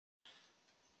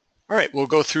All right, we'll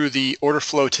go through the order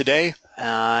flow today,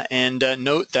 and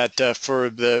note that for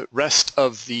the rest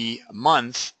of the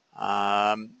month,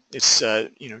 it's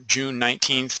June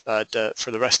 19th, but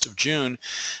for the rest of June,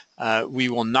 we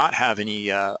will not have any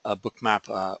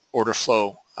Bookmap order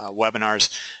flow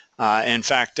webinars. In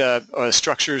fact,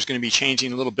 structure is going to be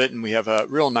changing a little bit, and we have a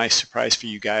real nice surprise for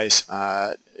you guys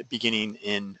beginning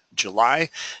in July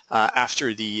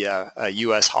after the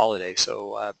U.S. holiday.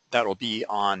 So that will be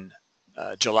on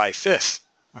July 5th.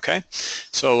 Okay,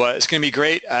 so it's going to be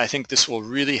great. I think this will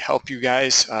really help you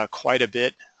guys quite a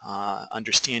bit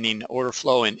understanding order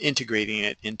flow and integrating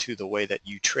it into the way that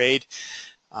you trade.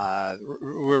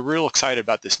 We're real excited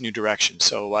about this new direction.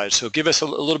 So give us a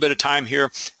little bit of time here,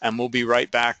 and we'll be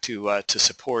right back to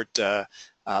support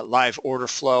live order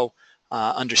flow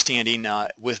understanding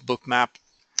with Bookmap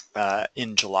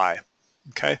in July.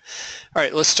 Okay. All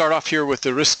right, let's start off here with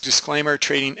the risk disclaimer.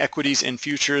 Trading equities and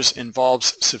futures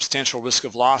involves substantial risk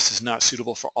of loss, is not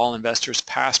suitable for all investors.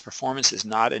 Past performance is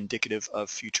not indicative of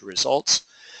future results.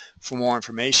 For more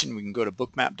information, we can go to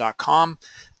bookmap.com,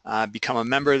 become a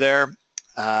member there,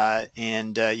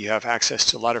 and you have access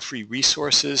to a lot of free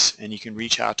resources, and you can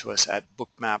reach out to us at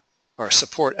Bookmap or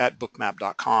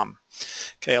support@bookmap.com.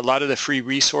 Okay, a lot of the free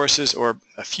resources, or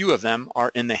a few of them,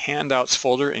 are in the handouts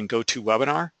folder in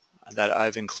GoToWebinar that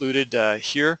I've included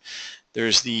here.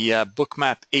 There's the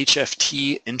Bookmap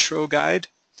HFT intro guide.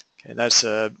 Okay, that's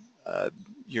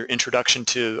your introduction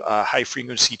to high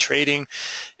frequency trading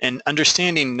and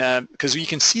understanding, because you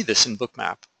can see this in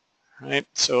Bookmap, right?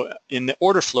 So in the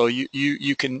order flow,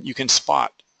 you can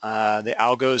spot the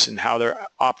algos and how they're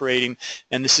operating,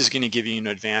 and this is going to give you an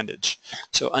advantage.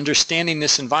 So understanding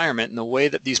this environment and the way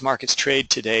that these markets trade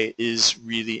today is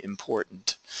really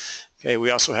important. Okay,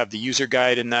 we also have the user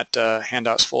guide in that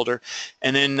handouts folder,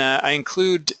 and then I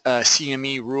include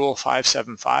CME Rule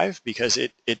 575 because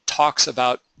it talks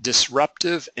about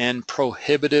disruptive and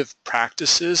prohibitive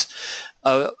practices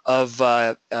of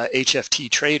HFT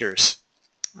traders.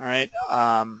 All right,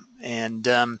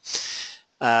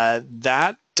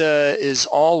 that is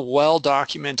all well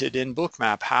documented in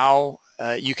Bookmap, how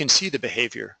you can see the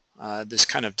behavior, this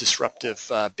kind of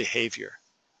disruptive behavior.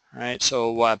 All right,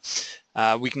 so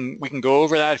we can go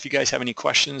over that if you guys have any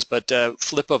questions, but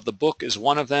flip of the book is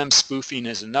one of them, spoofing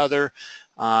is another,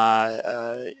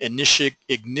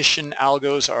 ignition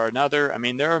algos are another. I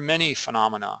mean, there are many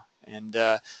phenomena, and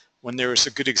when there is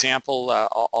a good example,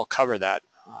 I'll cover that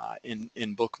in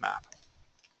Bookmap.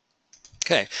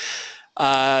 Okay,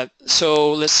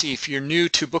 so let's see, if you're new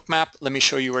to Bookmap, let me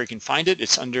show you where you can find it.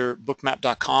 It's under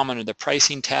bookmap.com under the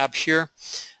pricing tab here,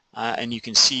 and you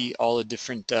can see all the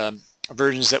different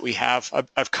versions that we have.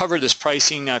 I've covered this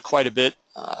pricing quite a bit.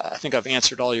 I think I've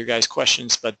answered all your guys'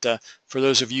 questions, but for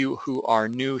those of you who are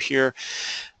new here,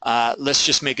 let's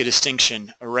just make a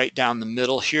distinction right down the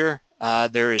middle here.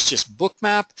 There is just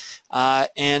Bookmap,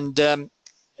 and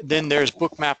then there's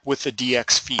Bookmap with the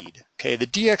DX feed. Okay, the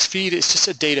DX feed is just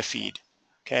a data feed.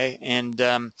 Okay, and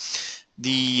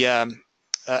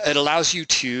it allows you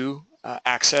to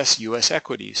access U.S.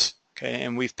 equities. Okay,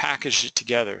 and we've packaged it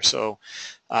together. So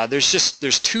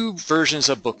there's two versions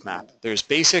of Bookmap. There's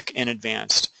basic and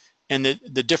advanced, and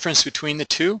the difference between the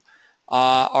two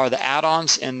are the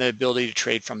add-ons and the ability to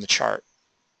trade from the chart.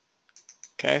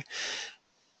 Okay,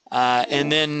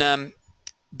 and then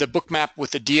the Bookmap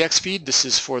with the DX feed, this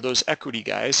is for those equity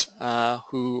guys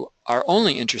who are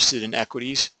only interested in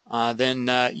equities. Then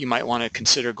you might want to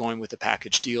consider going with the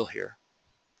package deal here.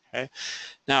 Okay.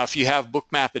 Now, if you have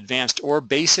Bookmap Advanced or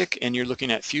Basic and you're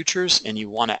looking at futures and you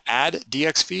want to add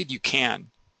DX feed, you can.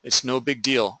 It's no big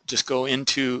deal. Just go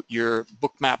into your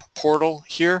Bookmap portal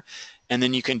here, and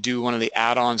then you can do one of the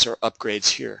add-ons or upgrades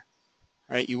here.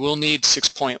 Right? You will need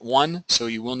 6.1, so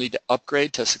you will need to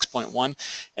upgrade to 6.1,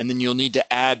 and then you'll need to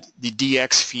add the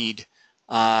DX feed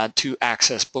to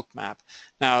access Bookmap.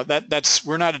 Now,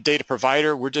 we're not a data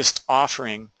provider. We're just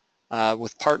offering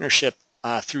with partnership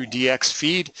through DX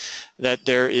feed that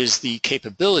there is the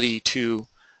capability to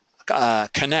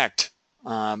connect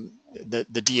the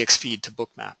DX feed to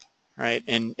Bookmap, right?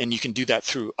 And you can do that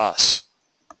through us.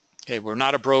 Okay, we're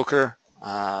not a broker,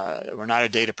 we're not a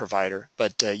data provider,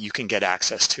 but you can get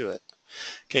access to it.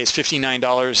 Okay, it's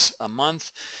 $59 a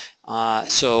month.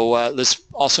 So let's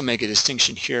also make a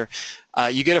distinction here.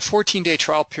 You get a 14-day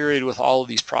trial period with all of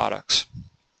these products.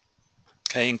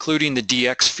 Okay, including the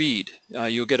DX feed.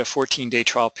 You'll get a 14-day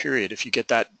trial period if you get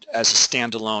that as a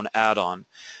standalone add-on.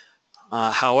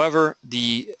 However,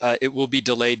 it will be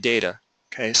delayed data.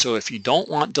 Okay, so if you don't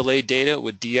want delayed data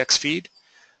with DX feed,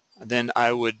 then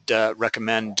I would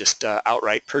recommend just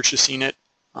outright purchasing it,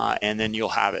 and then you'll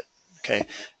have it. Okay,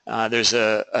 there's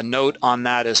a note on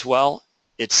that as well.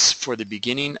 It's for the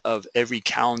beginning of every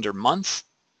calendar month.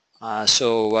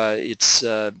 So it's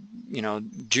you know,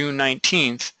 June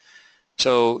 19th.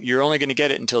 So you're only going to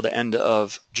get it until the end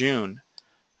of June,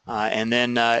 and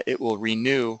then it will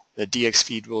renew. The DX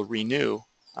feed will renew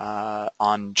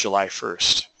on July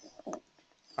 1st.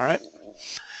 All right.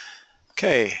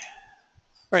 Okay. All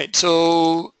right.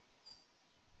 So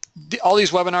all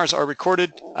these webinars are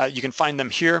recorded. You can find them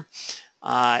here,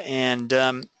 and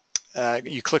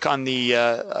you click on the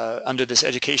under this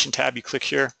education tab. You click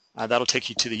here. That'll take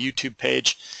you to the YouTube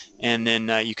page, and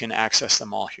then you can access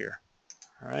them all here.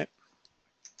 All right.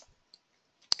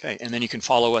 Okay, and then you can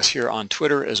follow us here on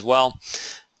Twitter as well,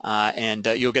 and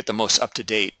you'll get the most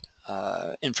up-to-date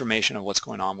information of what's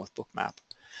going on with Bookmap.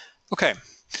 Okay,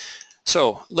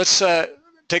 so let's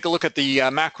take a look at the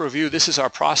macro view. This is our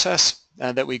process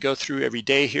that we go through every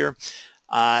day here,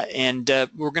 and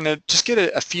we're going to just get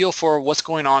a feel for what's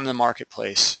going on in the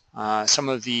marketplace, some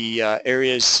of the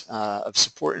areas of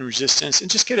support and resistance, and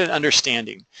just get an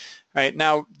understanding. Right,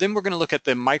 now, then we're going to look at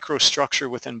the microstructure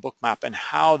within Bookmap and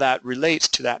how that relates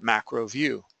to that macro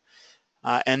view.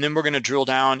 And then we're going to drill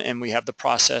down, and we have the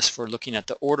process for looking at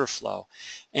the order flow.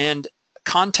 And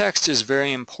context is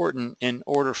very important in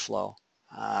order flow,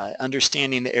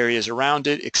 understanding the areas around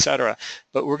it, etc.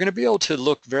 But we're going to be able to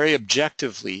look very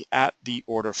objectively at the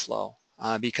order flow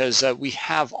because we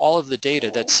have all of the data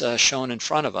that's shown in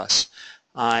front of us.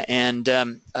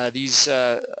 These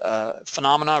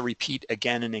phenomena repeat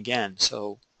again and again.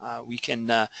 So we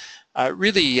can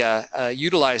really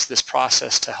utilize this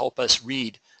process to help us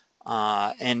read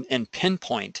and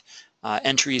pinpoint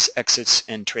entries, exits,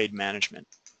 and trade management.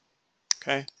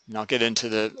 Okay, and I'll get into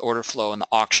the order flow and the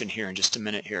auction here in just a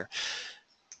minute here.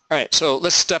 All right, so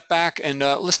let's step back and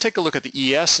let's take a look at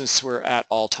the ES since we're at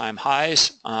all-time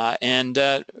highs.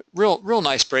 Real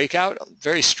nice breakout,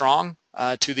 very strong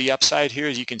to the upside here,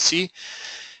 as you can see.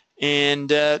 And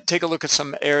take a look at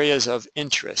some areas of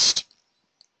interest.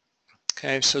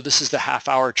 Okay, so this is the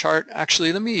half-hour chart.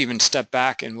 Actually, let me even step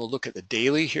back and we'll look at the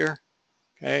daily here.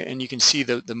 Okay, and you can see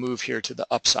the move here to the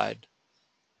upside.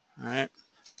 All right,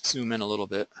 zoom in a little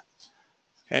bit.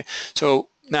 Okay, so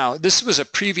now this was a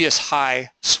previous high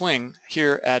swing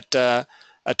here at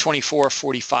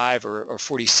 24.45 or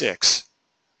 46.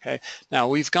 Okay, now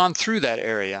we've gone through that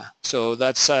area, so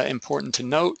that's important to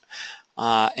note,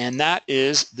 and that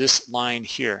is this line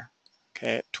here.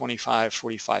 Okay, at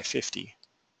 25.45.50.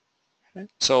 Okay,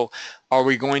 so are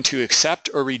we going to accept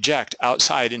or reject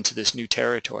outside into this new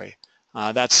territory?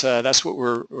 That's what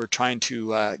we're trying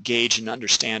to gauge and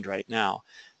understand right now.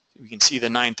 We can see the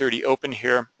 9:30 open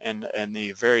here and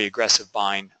the very aggressive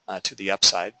buying to the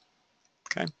upside.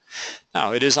 Okay,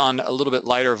 now it is on a little bit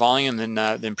lighter volume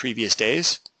than previous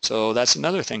days, so that's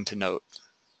another thing to note.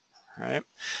 All right,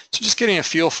 so just getting a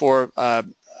feel for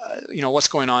you know, what's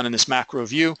going on in this macro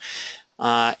view,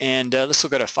 and let's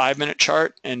look at a 5-minute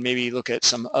chart and maybe look at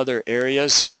some other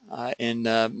areas in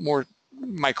more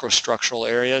microstructural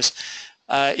areas.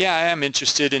 Yeah, I am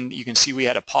interested in, you can see we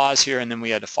had a pause here and then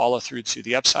we had to follow through to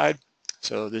the upside.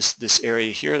 So this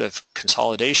area here, the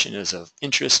consolidation, is of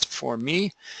interest for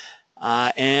me.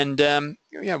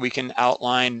 Yeah, we can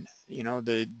outline, you know,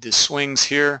 the swings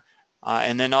here,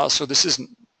 and then also this is,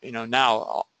 you know,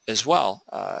 now as well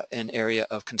an area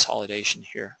of consolidation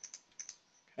here.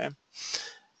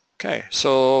 Okay,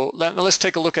 so let's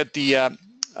take a look at the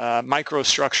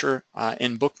microstructure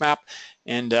in Bookmap.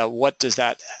 And what does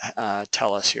that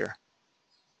tell us here?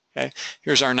 Okay,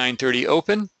 here's our 9:30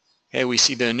 open. Okay, we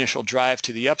see the initial drive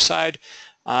to the upside,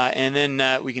 and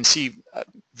then we can see a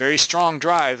very strong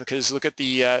drive because look at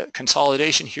the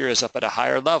consolidation here is up at a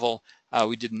higher level.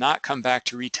 We did not come back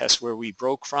to retest where we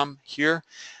broke from here,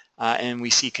 and we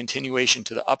see continuation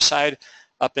to the upside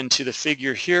up into the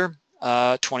figure here,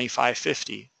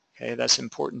 25.50. Okay, that's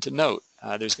important to note.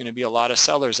 There's going to be a lot of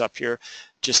sellers up here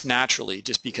just naturally,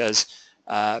 just because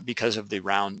of the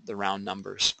round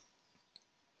numbers.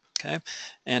 Okay,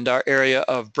 and our area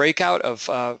of breakout of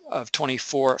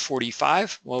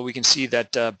 24.45. Well, we can see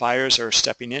that buyers are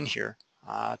stepping in here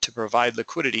to provide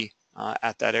liquidity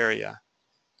at that area.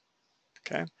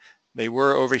 Okay, they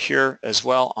were over here as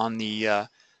well on the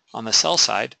sell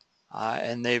side,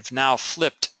 and they've now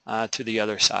flipped to the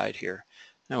other side here.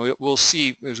 Now we'll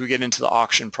see as we get into the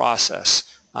auction process.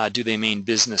 Do they mean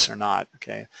business or not?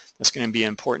 Okay, that's going to be an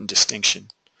important distinction.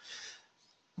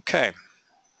 Okay,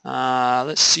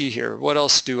 let's see here. What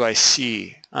else do I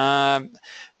see?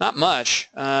 Not much.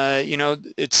 You know,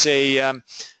 it's a.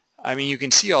 I mean, you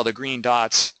can see all the green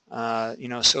dots. You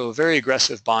know, so very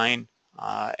aggressive buying,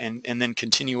 and then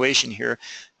continuation here.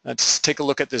 Let's take a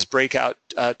look at this breakout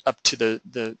up to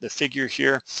the figure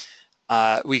here.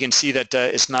 We can see that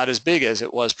it's not as big as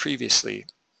it was previously,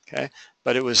 okay?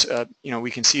 But it was,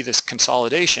 we can see this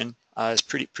consolidation is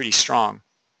pretty strong,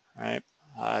 right?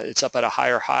 It's up at a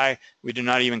higher high. We do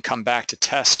not even come back to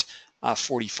test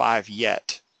 45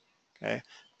 yet, okay?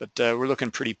 But we're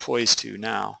looking pretty poised to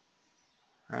now,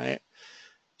 right?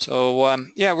 So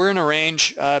yeah, we're in a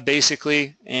range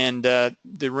basically, and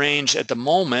the range at the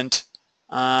moment,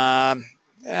 I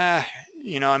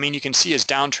mean, you can see it's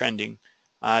downtrending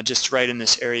just right in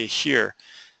this area here,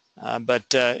 but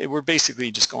we're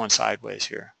basically just going sideways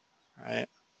here, right?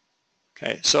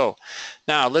 Okay, so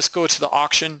now let's go to the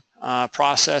auction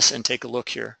process and take a look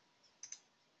here.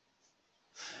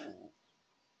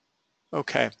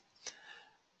 Okay,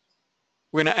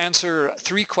 we're going to answer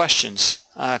 3 questions.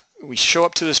 We show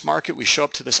up to this market, we show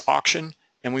up to this auction,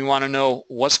 and we want to know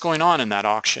what's going on in that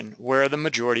auction. Where are the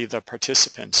majority of the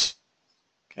participants?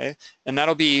 Okay, and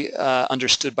that'll be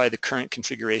understood by the current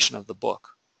configuration of the book.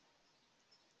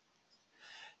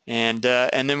 And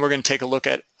then we're going to take a look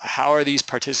at how are these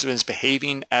participants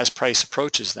behaving as price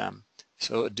approaches them.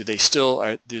 So do they still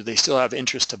have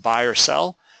interest to buy or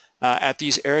sell at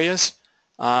these areas,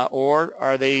 or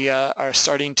are they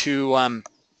starting to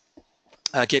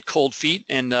get cold feet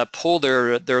and pull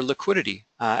their liquidity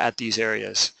at these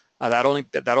areas?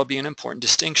 That'll be an important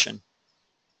distinction.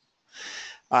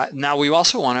 Now we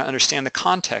also want to understand the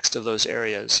context of those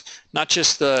areas, not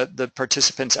just the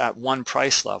participants at one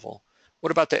price level.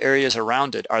 What about the areas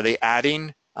around it? Are they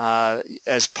adding,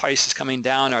 as price is coming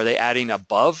down, are they adding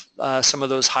above some of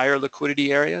those higher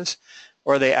liquidity areas,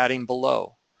 or are they adding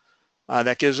below?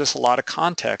 That gives us a lot of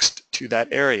context to that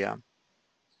area.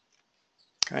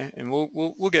 Okay, and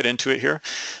we'll get into it here.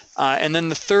 And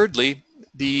then thirdly,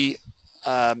 the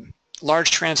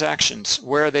large transactions,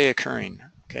 where are they occurring?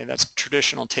 Okay, that's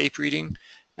traditional tape reading,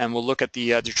 and we'll look at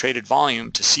the traded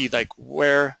volume to see like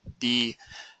where the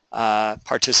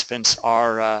participants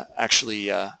are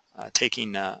actually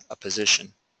taking a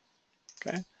position.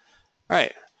 Okay, all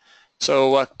right.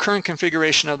 So current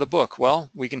configuration of the book. Well,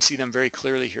 we can see them very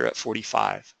clearly here at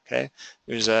 45. Okay,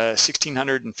 there's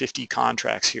 1,650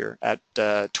 contracts here at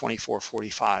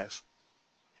 24.45.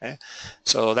 Okay,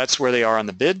 so that's where they are on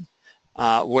the bid.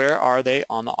 Where are they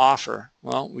on the offer?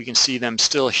 Well, we can see them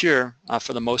still here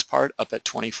for the most part up at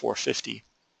 24.50.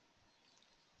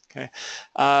 Okay,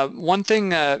 one thing,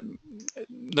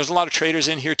 there's a lot of traders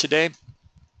in here today.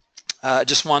 I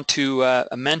just want to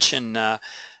mention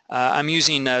I'm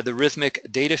using the Rhythmic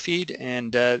data feed,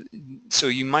 and so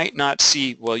you might not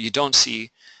see, well, you don't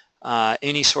see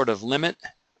any sort of limit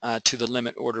to the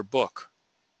limit order book.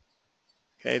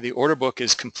 Okay, the order book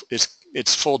is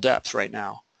it's full depth right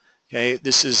now. Okay,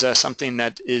 this is something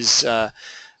that is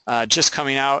just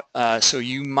coming out, so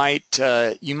you might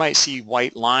see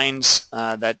white lines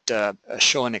that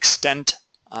show an extent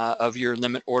of your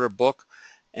limit order book,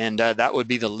 and that would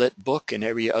be the lit book, and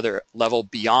every other level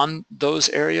beyond those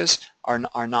areas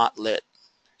are not lit.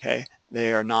 Okay,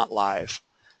 they are not live.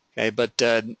 Okay, but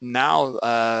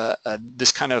now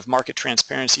this kind of market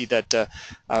transparency that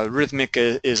Rhythmic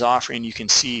is offering, you can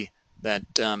see that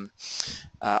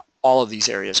all of these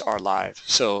areas are live.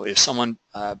 So if someone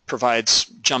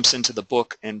jumps into the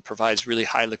book and provides really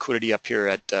high liquidity up here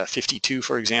at 52,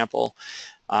 for example,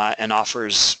 and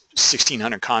offers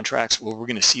 1,600 contracts, well, we're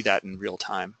going to see that in real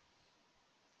time.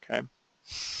 Okay.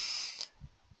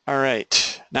 All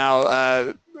right.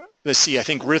 Now, let's see. I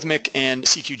think Rhythmic and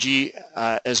CQG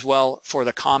as well for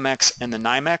the COMEX and the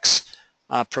NYMEX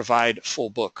provide full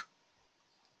book.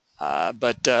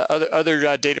 But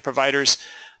other data providers,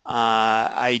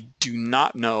 I do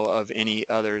not know of any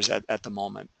others at the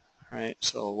moment. Right.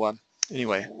 So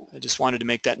anyway, I just wanted to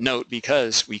make that note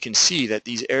because we can see that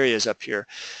these areas up here,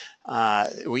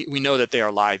 we know that they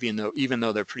are live, even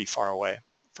though they're pretty far away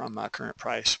from current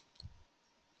price.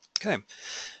 Okay.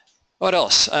 What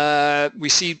else? We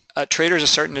see traders are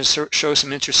starting to show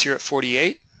some interest here at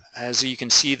 48. As you can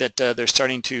see that they're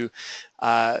starting to,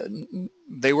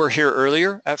 they were here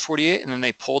earlier at 48, and then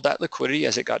they pulled that liquidity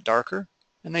as it got darker,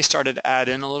 and they started to add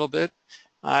in a little bit,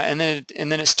 and then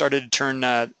it started to turn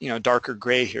darker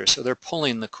gray here. So they're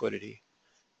pulling liquidity,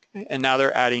 okay? And now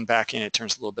they're adding back in. It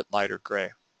turns a little bit lighter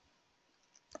gray.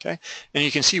 Okay, and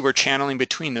you can see we're channeling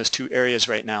between those two areas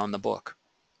right now in the book.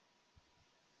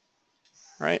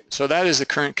 Right, so that is the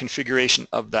current configuration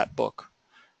of that book.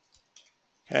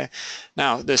 Okay,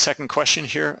 now the second question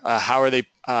here, how are they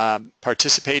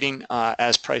participating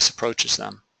as price approaches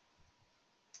them?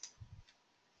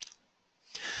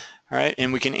 All right,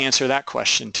 and we can answer that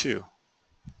question too.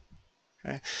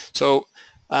 Okay, so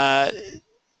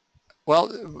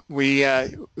Well, we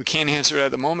can't answer it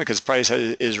at the moment because price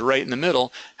is right in the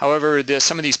middle. However,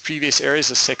 some of these previous areas,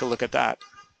 let's take a look at that.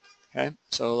 Okay,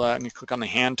 so I'm going to click on the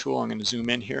hand tool. I'm going to zoom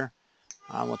in here.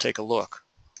 We'll take a look.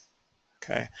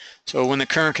 Okay, so when the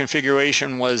current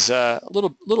configuration was a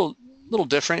little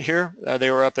different here,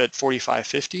 they were up at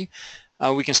 45.50.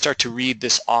 We can start to read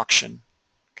this auction.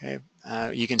 Okay,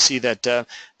 you can see that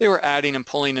they were adding and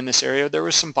pulling in this area. There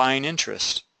was some buying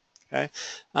interest. Okay,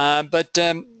 but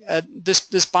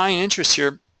this buying interest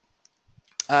here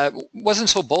wasn't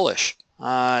so bullish.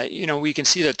 You know, we can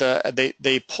see that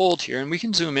they pulled here, and we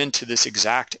can zoom into this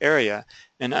exact area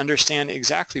and understand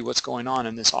exactly what's going on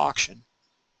in this auction.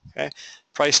 Okay,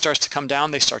 price starts to come down,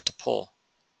 they start to pull.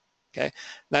 Okay,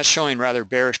 that's showing rather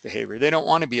bearish behavior. They don't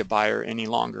want to be a buyer any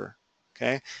longer.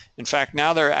 Okay, in fact,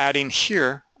 now they're adding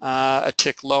here a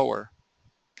tick lower.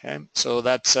 Okay, so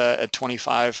that's at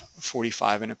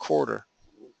 25.45 and a quarter.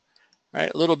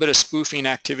 Right, a little bit of spoofing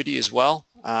activity as well,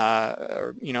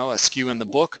 or, you know, a skew in the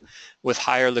book with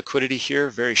higher liquidity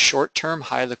here, very short term,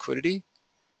 high liquidity.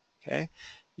 Okay,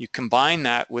 you combine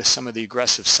that with some of the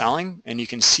aggressive selling and you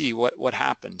can see what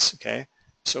happens. Okay,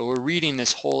 so we're reading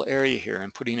this whole area here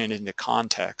and putting it into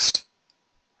context.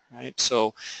 Right,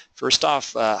 so first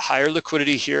off, higher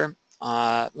liquidity here.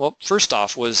 Well, first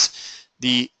off was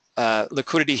the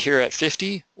liquidity here at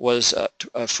 50 was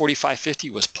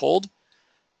 45.50 was pulled.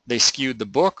 They skewed the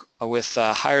book with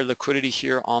higher liquidity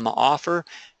here on the offer,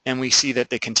 and we see that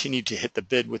they continued to hit the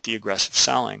bid with the aggressive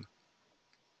selling.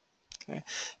 Okay.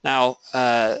 Now,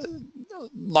 a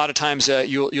lot of times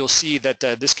you'll see that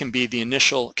this can be the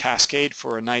initial cascade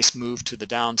for a nice move to the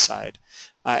downside,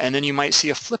 and then you might see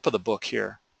a flip of the book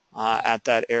here at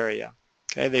that area.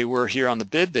 Okay, they were here on the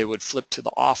bid, they would flip to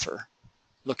the offer,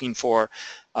 looking for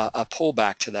a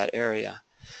pullback to that area.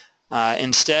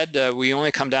 Instead, we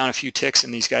only come down a few ticks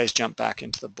and these guys jump back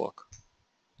into the book.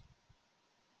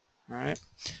 All right,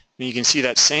 and you can see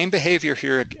that same behavior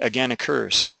here again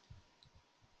occurs.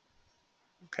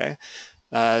 Okay,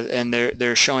 and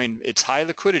they're showing it's high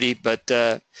liquidity, but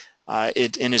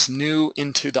it is new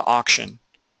into the auction,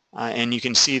 and you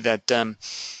can see that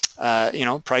you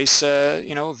know, price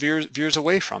you know, veers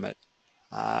away from it.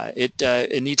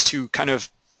 It needs to kind of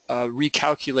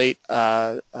recalculate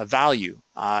a value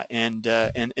and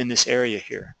in this area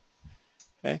here.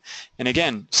 Okay, and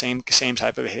again, same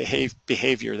type of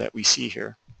behavior that we see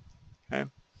here. Okay.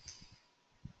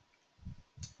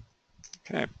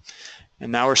 Okay,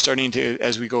 and now we're starting to,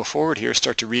 as we go forward here,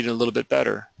 start to read it a little bit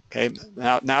better. Okay,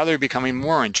 now they're becoming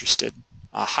more interested,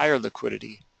 higher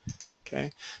liquidity.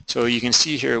 Okay, so you can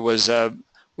see here was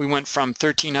we went from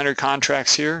 1,300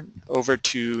 contracts here over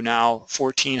to now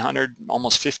 1,400,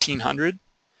 almost 1,500.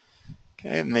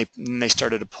 Okay, and they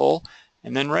started to pull,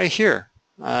 and then right here,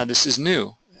 this is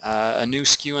new, a new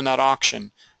skew in that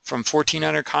auction from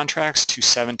 1,400 contracts to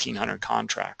 1,700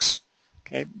 contracts.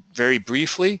 Okay, very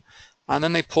briefly, and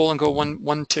then they pull and go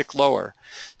one tick lower.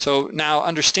 So now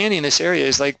understanding this area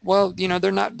is like, well, you know,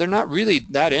 they're not really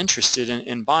that interested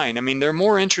in buying. I mean, they're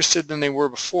more interested than they were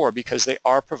before because they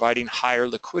are providing higher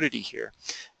liquidity here.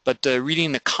 But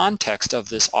reading the context of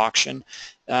this auction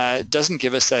doesn't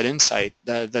give us that insight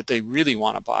that they really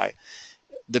want to buy.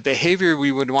 The behavior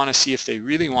we would want to see if they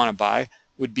really want to buy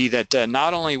would be that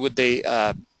not only would they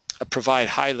provide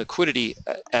high liquidity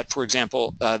at, for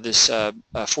example, this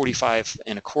 45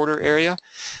 and a quarter area,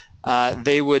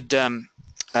 they would,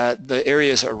 the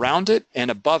areas around it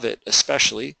and above it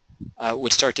especially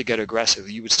would start to get aggressive.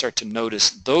 You would start to notice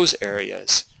those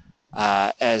areas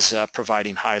as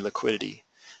providing high liquidity.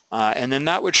 And then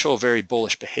that would show very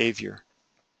bullish behavior.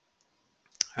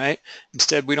 Right?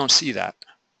 Instead, we don't see that.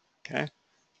 Okay.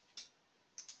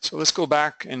 So let's go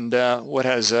back and what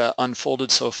has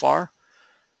unfolded so far.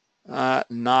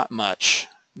 Not much.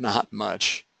 Not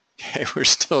much. Okay, we're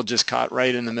still just caught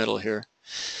right in the middle here.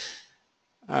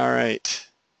 All right.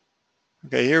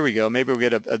 Okay, here we go. Maybe we'll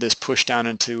get this push down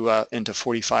into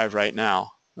 45 right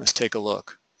now. Let's take a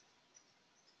look.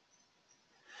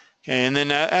 Okay, and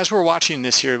then as we're watching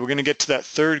this here, we're going to get to that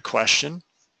third question.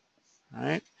 All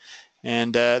right.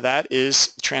 And that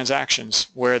is transactions.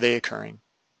 Where are they occurring?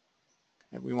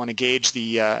 And we want to gauge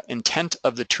the intent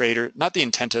of the trader, not the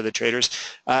intent of the traders,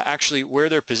 actually where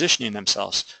they're positioning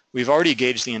themselves. We've already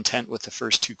gauged the intent with the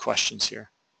first two questions here.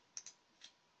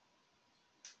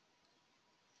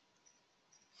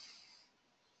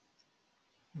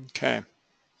 Okay.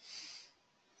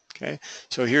 Okay.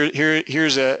 So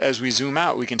here's as we zoom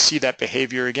out, we can see that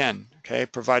behavior again. Okay,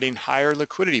 providing higher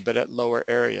liquidity but at lower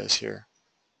areas here.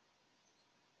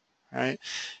 Right,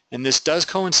 and this does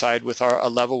coincide with a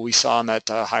level we saw in that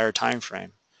higher time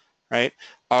frame. Right,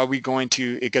 are we going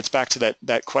to, it gets back to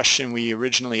that question we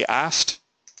originally asked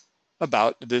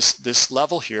about this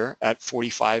level here at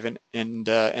 45 and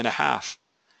a half.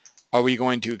 Are we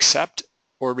going to accept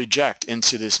or reject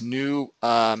into this new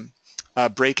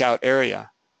breakout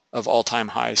area of all-time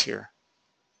highs here?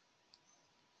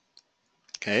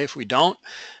 Okay, if we don't,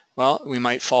 well, we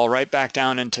might fall right back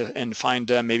down and find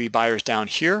maybe buyers down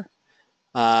here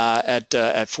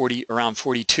at 40, around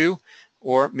 42,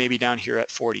 or maybe down here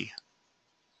at 40.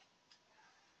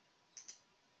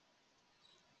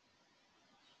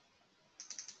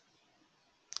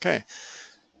 Okay.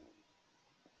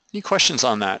 Any questions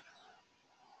on that?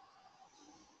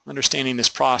 Understanding this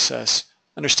process,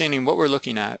 understanding what we're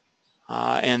looking at,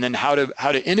 and then how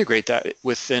to integrate that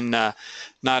within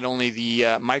not only the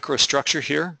microstructure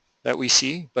here that we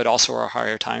see, but also our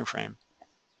higher time frame.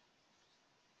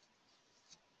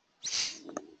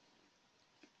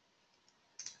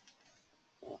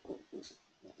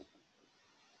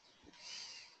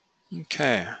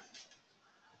 Okay.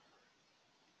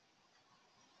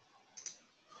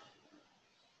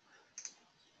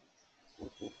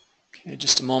 Okay,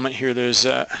 just a moment here. There's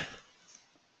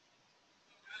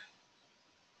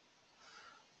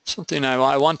something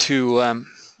I want to,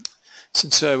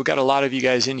 since we've got a lot of you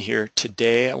guys in here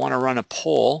today, I want to run a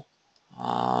poll.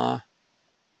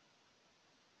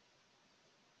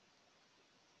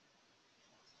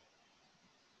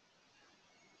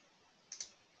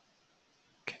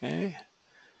 Okay.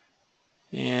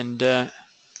 And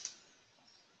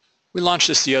we launched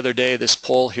this the other day, this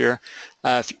poll here.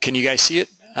 Can you guys see it?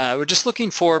 We're just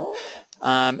looking for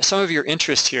some of your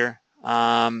interest here.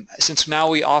 Since now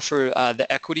we offer the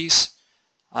equities,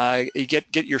 you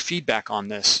get your feedback on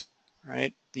this,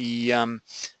 right?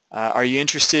 Are you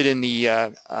interested in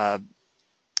the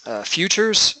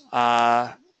futures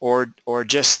or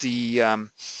just the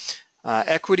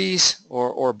equities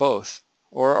or both?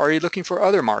 Or are you looking for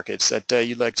other markets that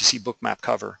you'd like to see Bookmap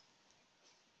cover?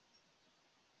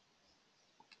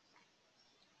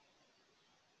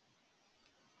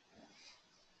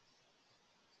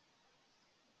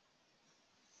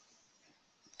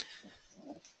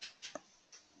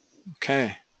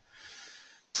 Okay.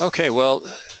 Okay, well,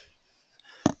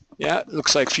 yeah, it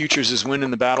looks like futures is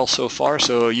winning the battle so far.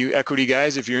 So you equity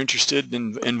guys, if you're interested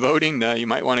in voting, you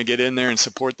might want to get in there and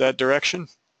support that direction.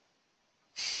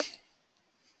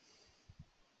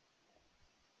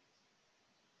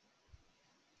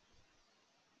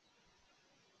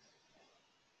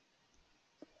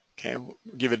 Okay, we'll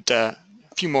give it a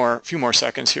few more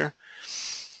seconds here.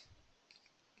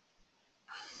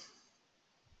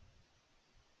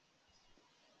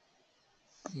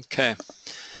 Okay.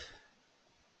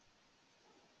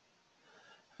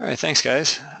 All right, thanks,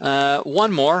 guys.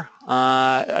 One more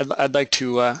I'd like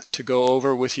to go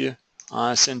over with you,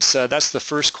 since that's the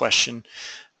first question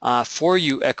for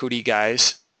you, equity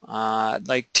guys. I'd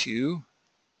like to,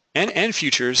 and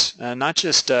futures, not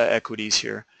just equities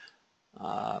here.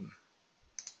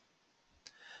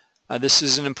 This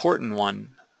is an important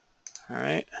one. All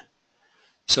right.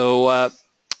 So,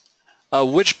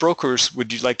 which brokers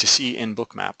would you like to see in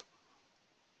Bookmap?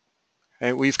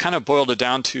 Okay, we've kind of boiled it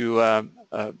down to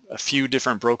a few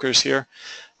different brokers here,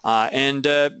 and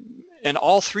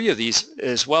all three of these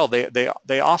as well.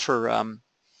 They offer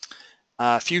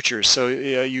futures. So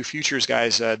you futures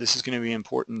guys, this is going to be an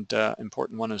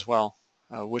important one as well.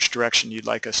 Which direction you'd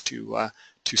like us to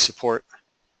support?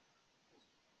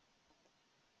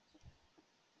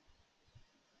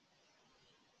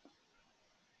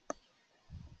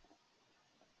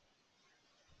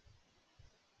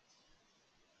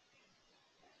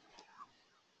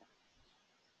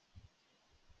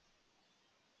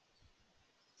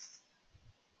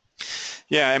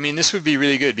 Yeah, I mean, this would be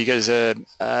really good because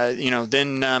you know,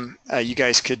 then you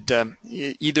guys could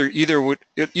either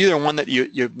one that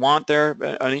you want there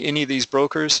on any of these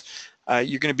brokers,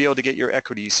 you're going to be able to get your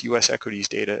equities, U.S. equities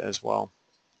data as well.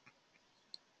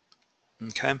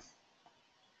 Okay.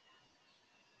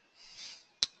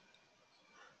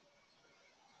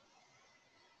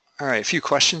 All right, a few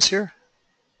questions here.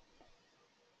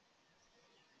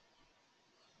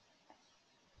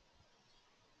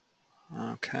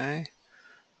 Okay,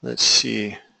 let's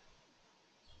see.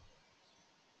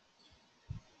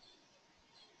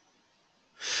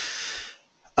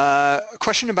 A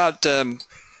question about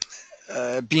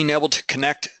being able to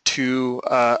connect to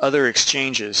other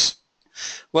exchanges.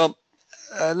 Well,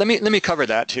 let me cover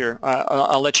that here.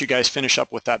 I'll let you guys finish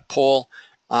up with that poll,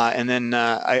 and then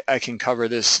I can cover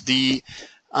this. Take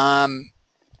a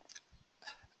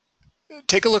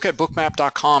look at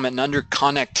bookmap.com, and under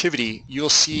connectivity, you'll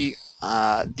see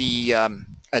the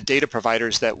data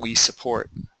providers that we support.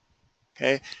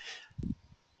 Okay,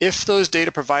 if those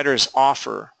data providers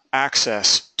offer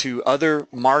access to other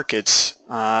markets,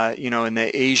 you know, in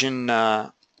the Asian,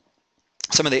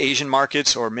 some of the Asian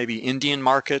markets, or maybe Indian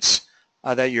markets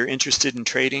that you're interested in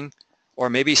trading, or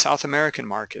maybe South American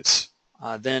markets,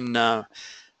 then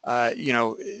you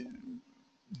know,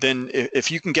 then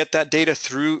if you can get that data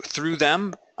through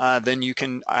them, then you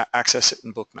can access it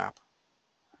in Bookmap.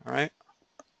 All right.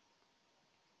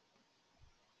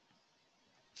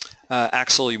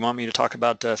 Axel, you want me to talk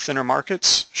about thinner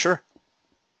markets? Sure.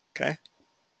 Okay.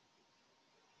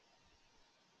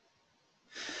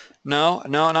 No,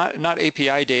 not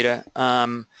API data.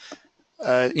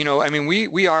 You know, I mean,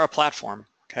 we are a platform.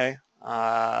 Okay.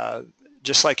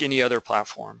 Just like any other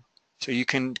platform. So you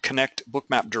can connect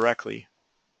Bookmap directly.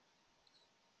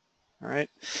 All right.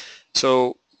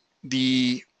 So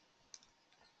the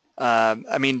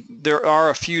I mean, there are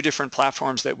a few different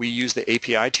platforms that we use the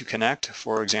API to connect.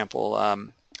 For example,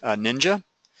 Ninja,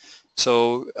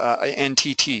 so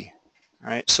NTT. All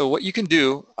right. So what you can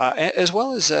do, as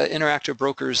well as Interactive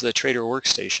Brokers, the Trader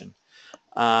Workstation.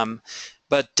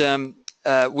 But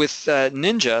with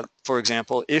Ninja, for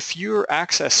example, if you're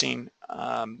accessing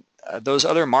those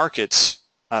other markets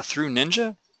through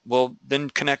Ninja, well, then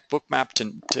connect Bookmap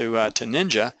to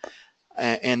Ninja,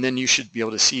 and then you should be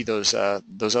able to see those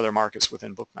other markets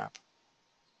within Bookmap.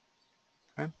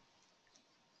 Okay.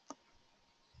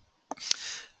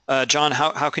 John,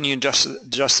 how can you adjust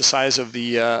the size of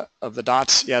the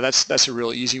dots? Yeah, that's a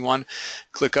real easy one.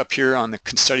 Click up here on the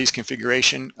studies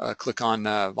configuration. Click on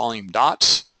volume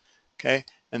dots. Okay,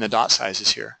 and the dot size is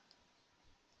here.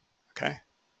 Okay.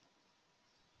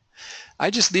 I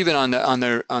just leave it on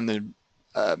the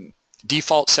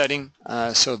default setting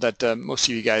so that most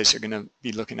of you guys are going to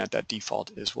be looking at that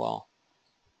default as well.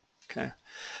 Okay.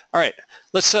 All right.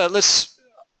 Let's.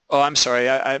 Oh, I'm sorry.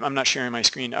 I'm not sharing my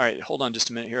screen. All right. Hold on just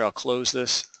a minute here. I'll close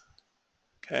this.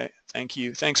 Okay. Thank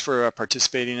you. Thanks for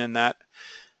participating in that.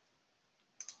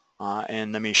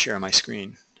 And let me share my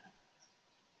screen.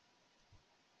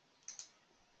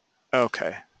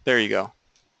 Okay. There you go.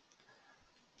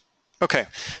 Okay,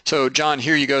 so John,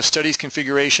 here you go, studies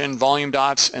configuration, volume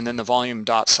dots, and then the volume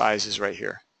dot size is right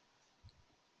here.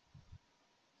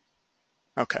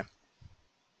 Okay.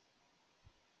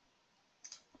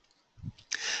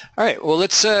 All right, well,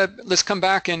 let's come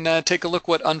back and take a look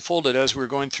what unfolded as we're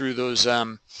going through those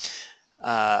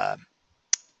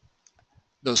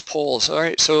polls. All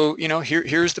right, so you know,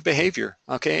 here's the behavior.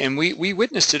 Okay, and we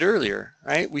witnessed it earlier,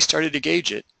 right? We started to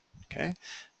gauge it. Okay, I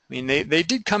mean they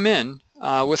did come in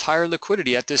with higher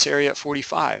liquidity at this area at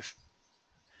 45.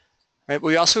 Right,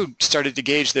 we also started to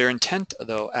gauge their intent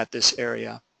though at this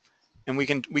area, and we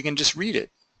can just read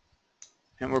it,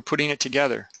 and we're putting it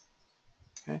together.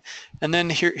 Okay, and then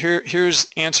here's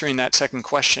answering that second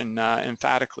question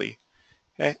emphatically.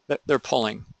 Okay, they're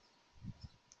pulling.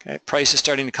 Okay, price is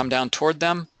starting to come down toward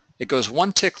them. It goes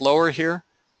one tick lower here.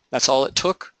 That's all it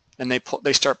took, and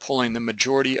they start pulling the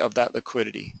majority of that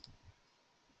liquidity.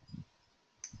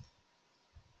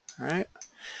 All right,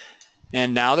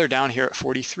 and now they're down here at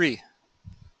 43.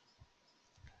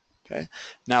 Okay,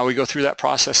 now we go through that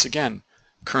process again.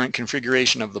 Current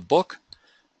configuration of the book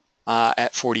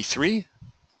at 43,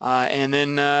 and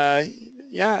then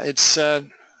yeah, it's I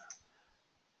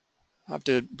have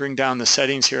to bring down the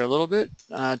settings here a little bit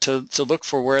to look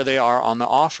for where they are on the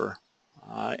offer,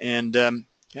 and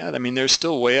yeah, I mean they're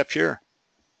still way up here,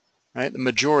 right? The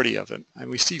majority of it. And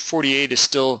we see 48 is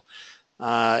still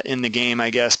in the game,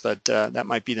 I guess, but that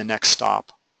might be the next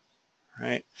stop,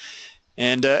 right?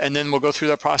 And then we'll go through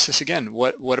that process again.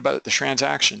 What about the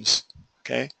transactions?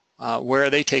 Okay, where are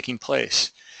they taking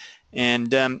place?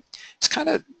 And it's kind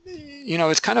of, you know,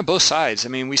 it's kind of both sides. I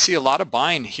mean, we see a lot of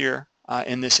buying here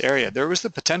in this area. There was the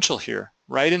potential here,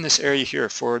 right in this area here,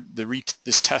 for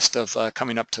this test of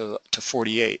coming up to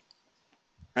 48,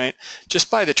 right?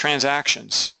 Just by the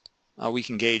transactions, we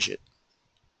can gauge it,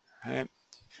 right?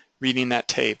 Reading that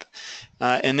tape,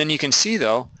 and then you can see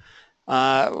though.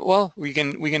 Well, we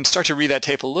can start to read that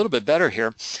tape a little bit better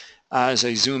here as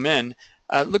I zoom in.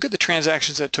 Look at the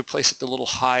transactions that took place at the little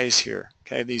highs here.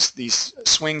 Okay, these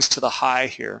swings to the high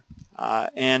here,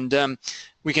 and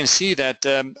we can see that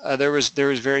there was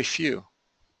very few.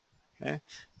 Okay,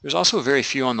 there's also very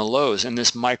few on the lows in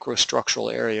this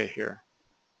microstructural area here.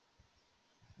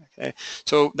 Okay,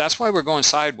 so that's why we're going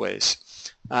sideways.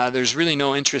 There's really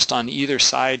no interest on either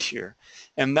side here.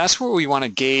 And that's where we want to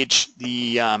gauge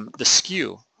the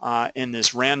skew in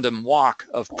this random walk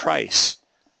of price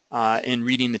in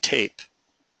reading the tape.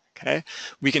 Okay,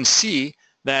 we can see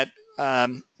that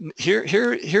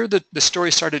here the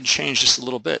story started to change just a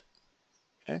little bit.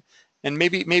 Okay, and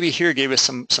maybe here gave us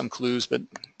some clues, but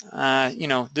you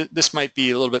know, this might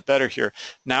be a little bit better here.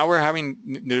 Now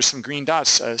there's some green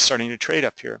dots starting to trade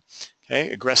up here.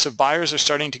 Okay, aggressive buyers are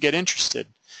starting to get interested,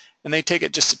 and they take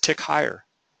it just a tick higher,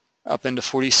 up into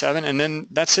 47, and then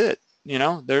that's it. You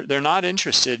know, they're not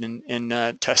interested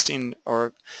in testing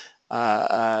or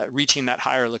reaching that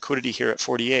higher liquidity here at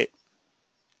 48.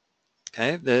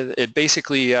 Okay, it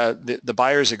basically the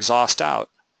buyers exhaust out.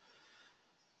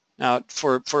 Now,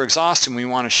 for exhaustion, we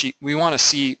want to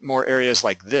see more areas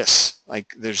like this,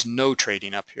 like there's no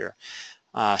trading up here.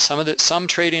 Some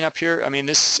trading up here. I mean,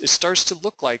 it starts to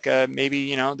look like maybe,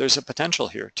 you know, there's a potential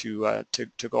here to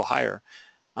go higher,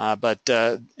 but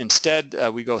instead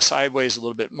we go sideways a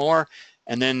little bit more,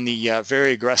 and then the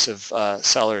very aggressive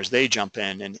sellers, they jump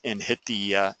in and hit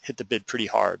the bid pretty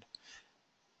hard.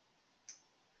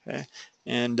 Okay,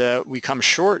 and we come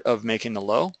short of making the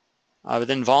low. But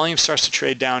then volume starts to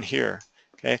trade down here.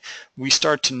 Okay, we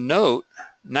start to note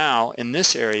now in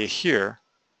this area here,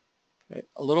 okay,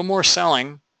 a little more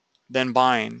selling than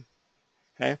buying.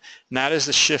 Okay, and that is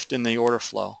the shift in the order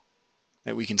flow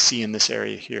that we can see in this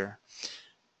area here.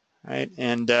 Right,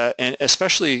 and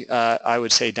especially I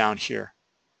would say down here.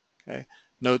 Okay,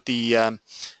 note the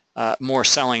more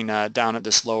selling down at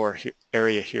this lower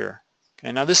area here.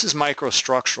 Okay, now this is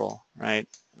microstructural, right,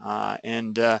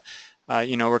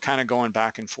 you know, we're kind of going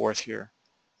back and forth here.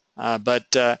 But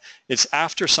it's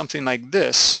after something like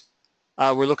this,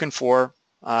 we're looking for,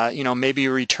 you know, maybe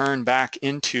a return back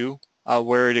into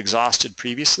where it exhausted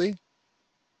previously.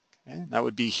 Okay, that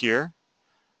would be here,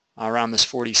 around this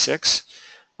 46,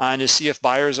 and to see if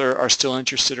buyers are still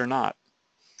interested or not.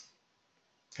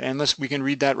 Okay, unless we can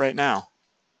read that right now.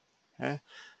 Okay.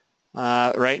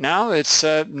 Right now, it's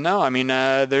no. I mean,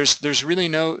 there's really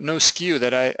no skew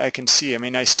that I can see. I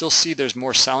mean, I still see there's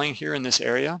more selling here in this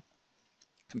area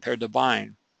compared to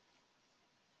buying.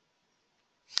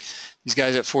 These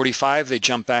guys at 45, they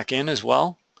jump back in as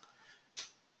well.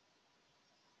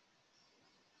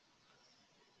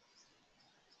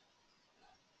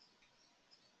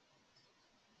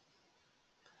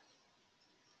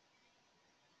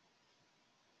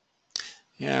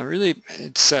 Yeah, really,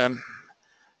 it's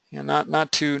yeah,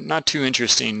 not too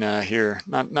interesting here.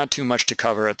 Not too much to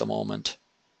cover at the moment.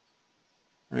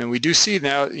 I mean, we do see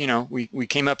now, you know, we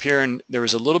came up here and there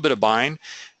was a little bit of buying.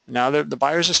 Now the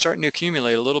buyers are starting to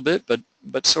accumulate a little bit,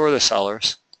 but so are the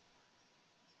sellers.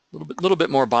 A little bit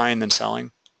more buying than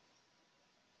selling.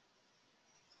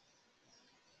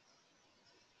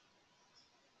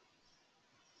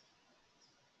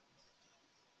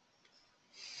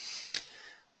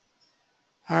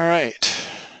 All right.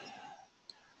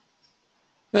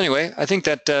 Anyway, I think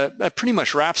that that pretty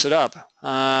much wraps it up.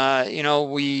 You know,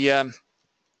 we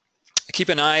keep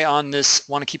an eye on this.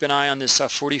 Want to keep an eye on this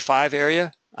 45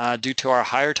 area due to our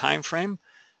higher time frame.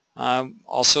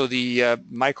 Also, the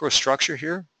microstructure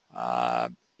here,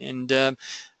 and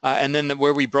then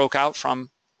where we broke out from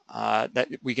that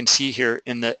we can see here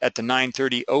in at the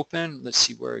 9:30 open. Let's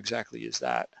see, where exactly is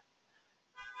that?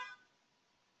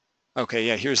 Okay,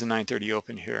 yeah, here's the 9:30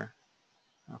 open here.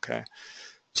 Okay,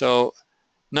 so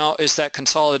now it's that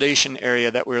consolidation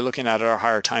area that we're looking at our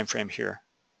higher time frame here.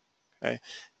 Okay,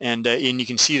 and you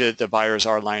can see that the buyers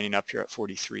are lining up here at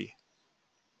 43.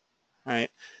 All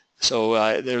right,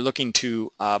 so they're looking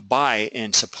to buy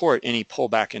and support any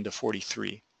pullback into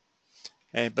 43.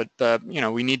 Okay, but you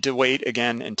know, we need to wait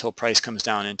again until price comes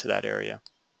down into that area.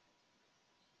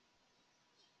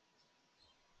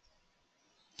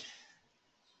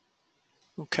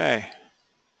 Okay.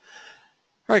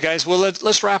 All right, guys. Well,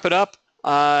 let's wrap it up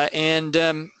and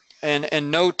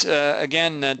note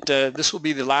again that this will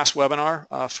be the last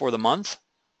webinar for the month,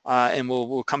 and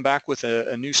we'll come back with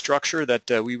a new structure that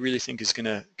we really think is going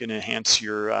to enhance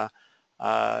your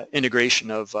integration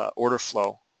of order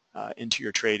flow into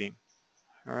your trading.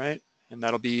 All right, and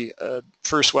that'll be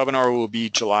first webinar will be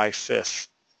July 5th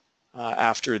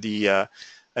after the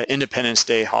Independence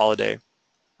Day holiday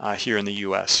here in the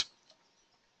U.S.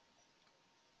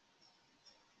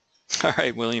 All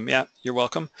right, William. Yeah, you're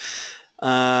welcome.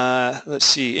 Let's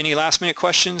see. Any last minute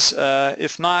questions?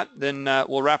 If not, then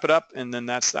we'll wrap it up, and then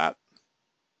that's that.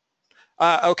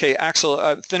 Okay,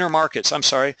 Axel. Thinner markets. I'm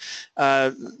sorry.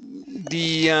 Yeah,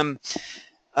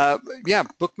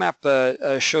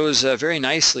 Bookmap shows very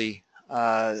nicely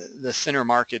the thinner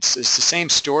markets. It's the same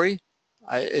story.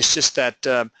 It's just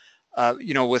that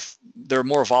you know, they're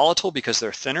more volatile because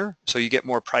they're thinner, so you get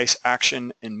more price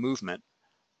action and movement.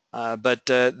 But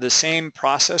the same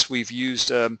process we've used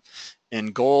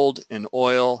in gold, in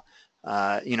oil,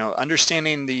 You know,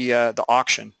 understanding the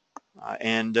auction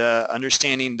and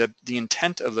understanding the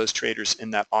intent of those traders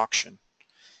in that auction.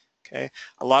 Okay,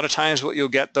 a lot of times what you'll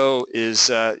get though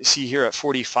is see here at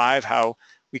 45 how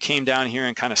we came down here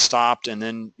and kind of stopped and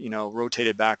then, you know,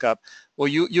 rotated back up. Well,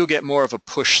 you'll get more of a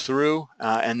push through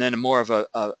and then more of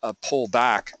a pull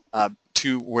back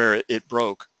to where it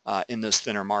broke in those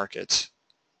thinner markets.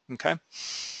 Okay.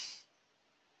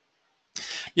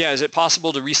 Yeah, is it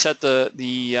possible to reset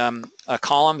the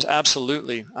columns?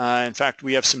 Absolutely. In fact,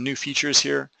 we have some new features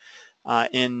here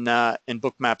in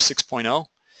Bookmap 6.0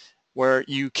 where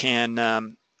you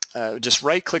can just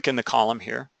right-click in the column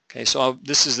here. Okay, so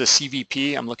this is the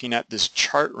CVP. I'm looking at this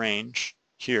chart range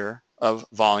here of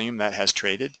volume that has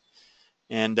traded,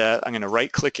 and I'm going to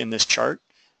right-click in this chart,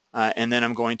 and then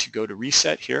I'm going to go to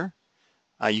reset here.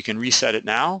 You can reset it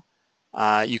now.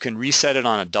 You can reset it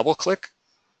on a double-click.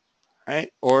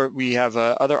 Right? Or we have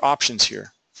other options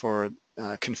here for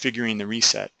configuring the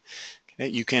reset. Okay?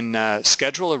 You can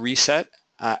schedule a reset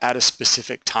at a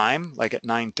specific time, like at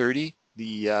 9:30,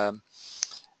 the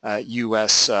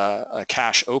US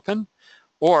cash open,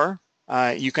 or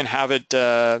you can have it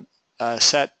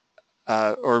set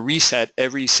or reset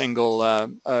every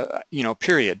single you know,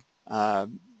 period. You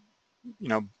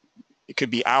know, it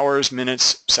could be hours,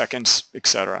 minutes, seconds,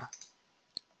 etc.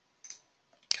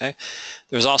 Okay.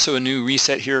 There's also a new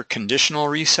reset here, conditional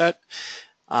reset,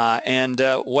 and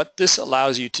what this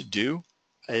allows you to do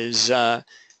is,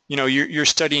 you know, you're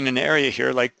studying an area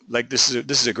here, like this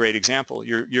is a great example.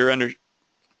 You're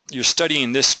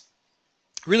studying this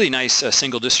really nice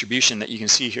single distribution that you can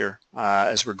see here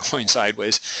as we're going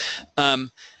sideways,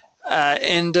 and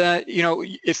you know,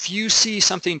 if you see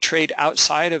something trade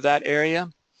outside of that area,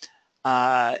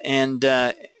 and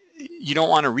you don't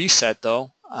want to reset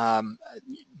though.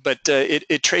 But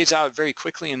it trades out very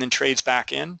quickly and then trades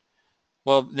back in.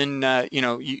 Well, then you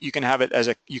know, you can have it as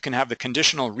you can have the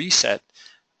conditional reset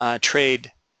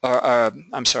trade, or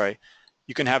I'm sorry,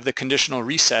 you can have the conditional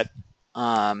reset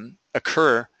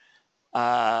occur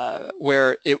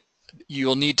where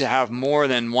you'll need to have more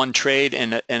than one trade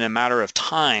in a matter of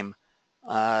time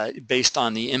based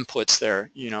on the inputs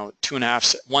there. You know,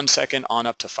 1 second on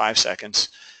up to 5 seconds.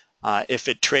 If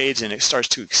it trades and it starts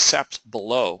to accept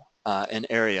below an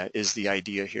area is the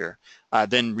idea here,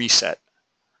 then reset,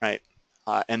 right?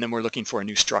 And then we're looking for a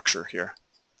new structure here,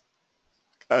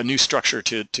 a new structure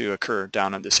to occur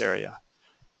down in this area.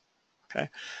 Okay.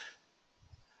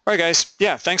 All right, guys.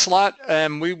 Yeah, thanks a lot,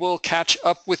 and we will catch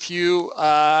up with you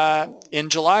in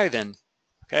July then.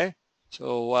 Okay.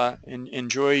 So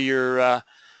enjoy your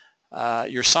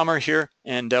summer here,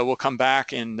 and we'll come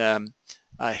back and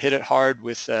hit it hard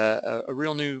with a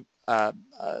real new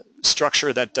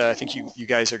structure that I think you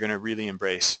guys are going to really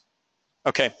embrace.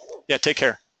 Okay. Yeah, take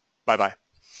care. Bye-bye.